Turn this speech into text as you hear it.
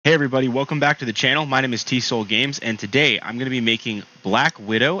Hey everybody, welcome back to the channel. My name is T-Soul Games, and today I'm going to be making Black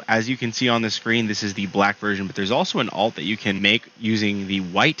Widow. As you can see on the screen, this is the black version, but there's also an alt that you can make using the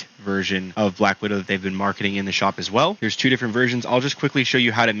white version of Black Widow that they've been marketing in the shop as well. There's two different versions. I'll just quickly show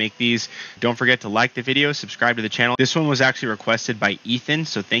you how to make these. Don't forget to like the video, subscribe to the channel. This one was actually requested by Ethan,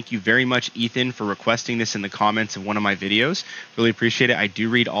 so thank you very much, Ethan, for requesting this in the comments of one of my videos. Really appreciate it. I do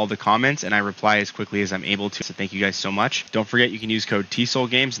read all the comments and I reply as quickly as I'm able to, so thank you guys so much. Don't forget you can use code T-Soul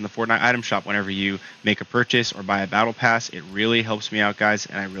Games in the Fortnite item shop whenever you make a purchase or buy a battle pass. It really helps me out, guys,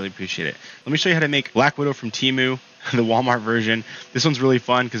 and I really appreciate it. Let me show you how to make Black Widow from TEMU, the Walmart version. This one's really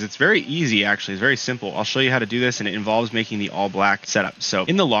fun because it's very easy, actually. It's very simple. I'll show you how to do this, and it involves making the all black setup. So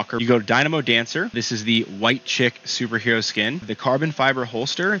in the locker, you go to Dynamo Dancer. This is the white chick superhero skin. The carbon fiber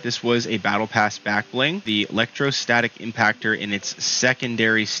holster, this was a battle pass back bling. The electrostatic impactor in its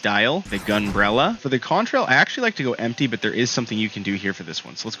secondary style, the gunbrella. For the contrail, I actually like to go empty, but there is something you can do here for this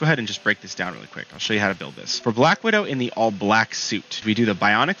one. So let's go ahead and just break this down really quick. I'll show you how to build this. For Black Widow in the all black suit, we do the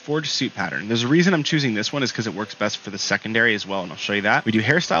Bionic Forge suit pattern. There's a reason I'm choosing this one is because it works best for the secondary as well, and I'll show you that. We do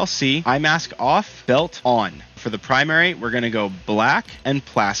hairstyle C, eye mask off, belt on. For the primary, we're going to go black and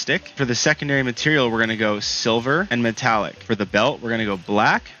plastic. For the secondary material, we're going to go silver and metallic. For the belt, we're going to go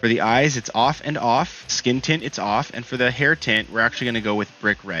black. For the eyes, it's off and off. Skin tint, it's off. And for the hair tint, we're actually going to go with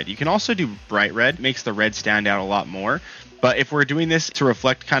brick red. You can also do bright red. It makes the red stand out a lot more. But if we're doing this to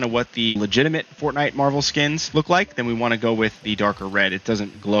reflect kind of what the legitimate Fortnite Marvel skins look like, then we want to go with the darker red. It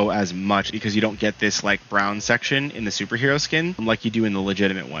doesn't glow as much because you don't get this like brown section in the superhero skin like you do in the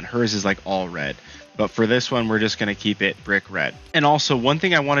legitimate one. Hers is like all red. But for this one, we're just going to keep it brick red. And also, one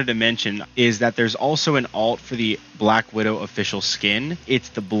thing I wanted to mention is that there's also an alt for the Black Widow official skin. It's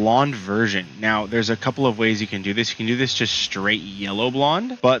the blonde version. Now, there's a couple of ways you can do this. You can do this just straight yellow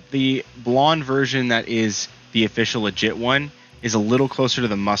blonde, but the blonde version that is the official legit one is a little closer to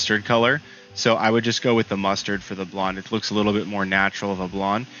the mustard color. So I would just go with the mustard for the blonde. It looks a little bit more natural of a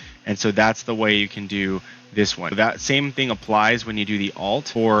blonde. And so that's the way you can do this one. That same thing applies when you do the alt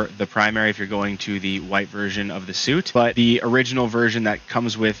for the primary if you're going to the white version of the suit, but the original version that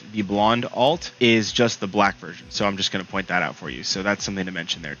comes with the blonde alt is just the black version. So I'm just going to point that out for you. So that's something to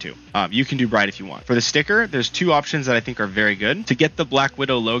mention there too. You can do bright if you want. For the sticker, there's two options that I think are very good. To get the Black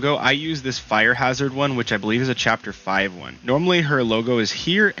Widow logo, I use this fire hazard one, which I believe is a chapter 5 one. Normally her logo is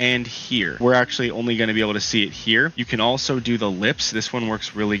here and here. We're actually only going to be able to see it here. You can also do the lips. This one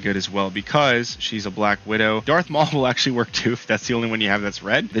works really good as well because she's a Black Widow. Darth Maul will actually work too if that's the only one you have that's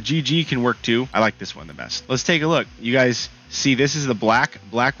red. The GG can work too. I like this one the best. Let's take a look. You guys see this is the Black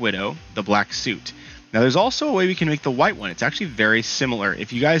Widow, the black suit. Now there's also a way we can make the white one. It's actually very similar.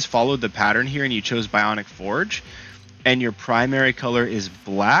 If you guys followed the pattern here and you chose Bionic Forge and your primary color is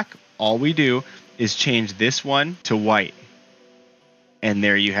black, all we do is change this one to white. And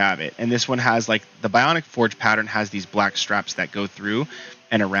there you have it. And this one has like the Bionic Forge pattern has these black straps that go through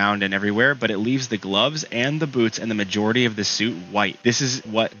and around and everywhere, but it leaves the gloves and the boots and the majority of the suit white. This is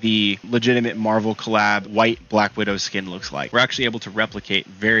what the legitimate Marvel collab white Black Widow skin looks like. We're actually able to replicate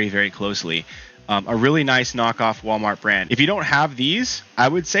very, very closely a really nice knockoff Walmart brand. If you don't have these, I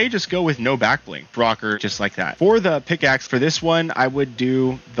would say just go with no back bling. Rocker, just like that. For the pickaxe, for this one, I would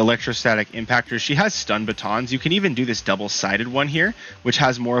do the electrostatic impactor. She has stun batons. You can even do this double-sided one here, which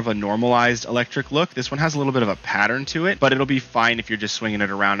has more of a normalized electric look. This one has a little bit of a pattern to it, but it'll be fine if you're just swinging it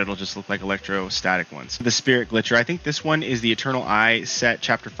around. It'll just look like electrostatic ones. The Spirit Glitcher, I think this one is the Eternal Eye set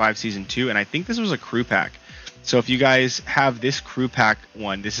Chapter 5 Season 2, and I think this was a crew pack. So if you guys have this crew pack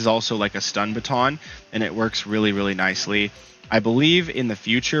one, this is also like a stun baton, and it works really, really nicely. I believe in the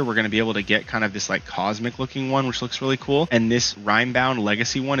future, we're going to be able to get kind of this like cosmic looking one, which looks really cool. And this Rhyme-Bound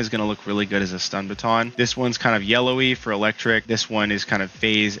Legacy one is going to look really good as a stun baton. This one's kind of yellowy for electric. This one is kind of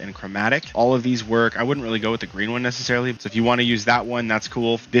phase and chromatic. All of these work. I wouldn't really go with the green one necessarily. So if you want to use that one, that's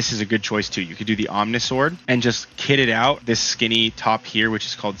cool. This is a good choice too. You could do the Omnisword and just kit it out. This skinny top here, which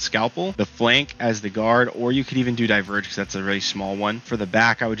is called Scalpel. The flank as the guard, or you could even do Diverge because that's a really small one. For the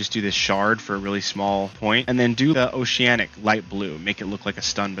back, I would just do this Shard for a really small point. And then do the Oceanic light blue, make it look like a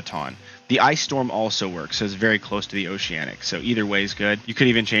stun baton. The Ice Storm also works, so it's very close to the Oceanic, so either way is good. You could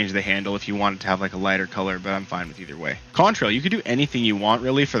even change the handle if you wanted to have like a lighter color, but I'm fine with either way. Contrail, you could do anything you want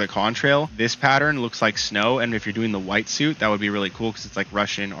really for the contrail. This pattern looks like snow, and if you're doing the white suit, that would be really cool because it's like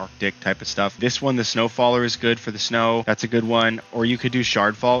Russian, Arctic type of stuff. This one, the Snowfaller, is good for the snow. That's a good one. Or you could do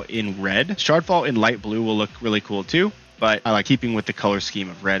Shardfall in red. Shardfall in light blue will look really cool too, but I like keeping with the color scheme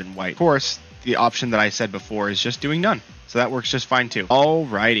of red and white. Of course, the option that I said before is just doing none. So that works just fine too.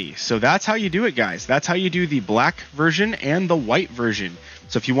 Alrighty, so that's how you do it, guys. That's how you do the black version and the white version.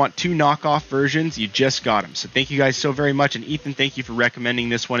 So if you want 2 knockoff versions, you just got them. So thank you guys so very much. And Ethan, thank you for recommending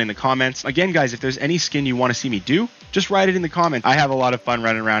this one in the comments. Again, guys, if there's any skin you want to see me do, just write it in the comments. I have a lot of fun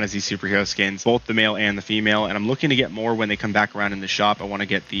running around as these superhero skins, both the male and the female, and I'm looking to get more when they come back around in the shop. I want to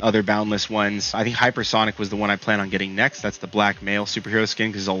get the other boundless ones. I think Hypersonic was the one I plan on getting next. That's the black male superhero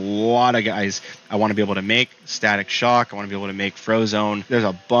skin, because there's a lot of guys I want to be able to make. Static Shock, I want to be able to make Frozone. There's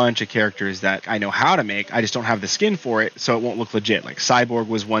a bunch of characters that I know how to make. I just don't have the skin for it, so it won't look legit. Like Cyborg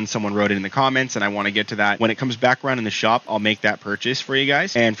was one someone wrote it in the comments, and I want to get to that. When it comes back around in the shop, I'll make that purchase for you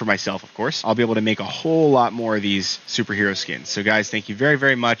guys, and for myself, of course. I'll be able to make a whole lot more of these superhero skins. So guys, thank you very,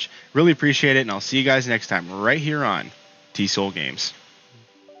 very much. Really appreciate it, and I'll see you guys next time right here on T-Soul Games.